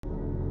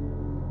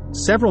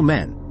Several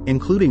men,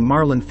 including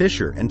Marlon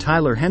Fisher and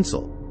Tyler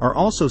Hensel, are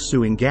also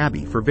suing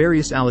Gabby for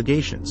various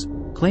allegations,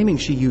 claiming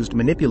she used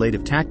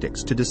manipulative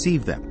tactics to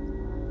deceive them.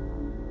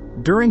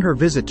 During her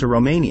visit to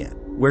Romania,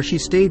 where she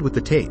stayed with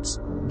the Tates,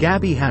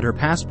 Gabby had her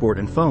passport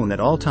and phone at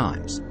all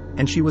times,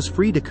 and she was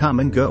free to come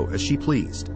and go as she pleased.